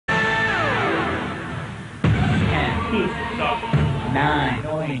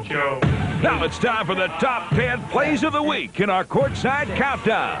Now it's time for the top 10 plays of the week in our courtside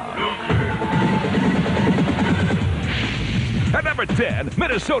countdown. At number 10,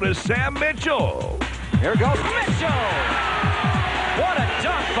 Minnesota's Sam Mitchell. Here goes Mitchell. What a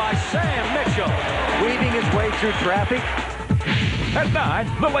dunk by Sam Mitchell. Weaving his way through traffic. At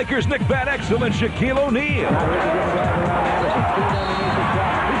 9, the Lakers' Nick Van Exel and Shaquille O'Neal.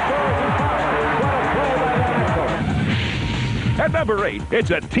 At number 8, it's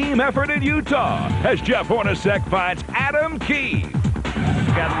a team effort in Utah as Jeff Hornacek finds Adam Keefe.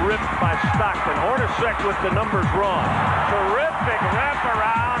 Got ripped by Stockton. Hornacek with the numbers wrong. Terrific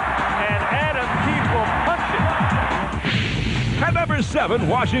wraparound, and Adam Keefe will punch it. At number 7,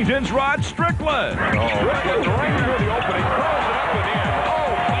 Washington's Rod Strickland. Strickland's right through the opening, throws it up in the end.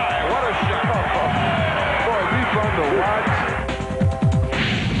 Oh, my, what a shot. Boy, we run the watch.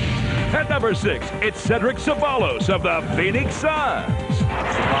 At number 6, it's Cedric Ceballos of the Phoenix Suns.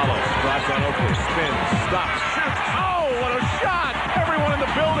 Ceballos drives on Oakley, spins, stops, shoots. Oh, what a shot! Everyone in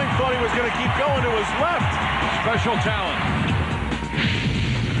the building thought he was going to keep going to his left. Special talent.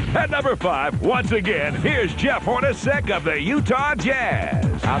 At number 5, once again, here's Jeff Hornacek of the Utah Jazz.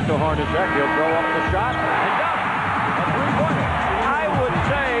 Out to Hornacek. He'll throw up the shot and dunk. A three-pointer. I would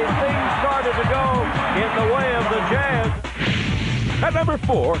say things started to go in the way of the Jazz. At number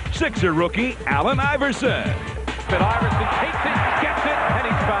 4, Sixer rookie Allen Iverson. But Iverson takes it, gets it, and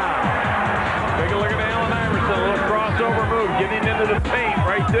he's fouled. Take a look at Allen Iverson. A little crossover move, getting into the paint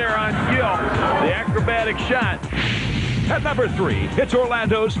right there on Gill. The acrobatic shot. At number 3, it's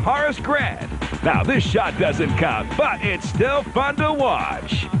Orlando's Horace Grant. Now, this shot doesn't count, but it's still fun to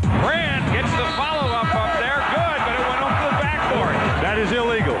watch. Grant gets the follow-up up there. Good, but it went off the backboard. That is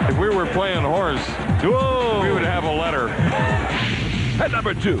illegal. If we were playing horse, we would have a letter. At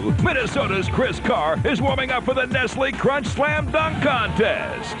number 2, Minnesota's Chris Carr is warming up for the Nestle Crunch Slam Dunk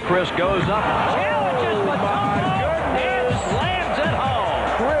Contest. Chris goes up, challenges the and slams it home.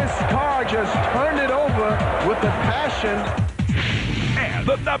 Chris Carr just turned it over with the passion. And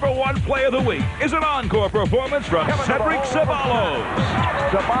the number 1 play of the week is an encore performance from Cedric Ceballos.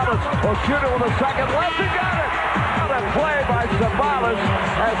 Ceballos will shoot it with a second left. He got it. What a play by Ceballos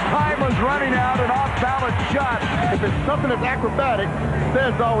as time was running out, an off-balance shot. If it's something that's acrobatic,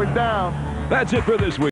 stands always down. That's it for this week.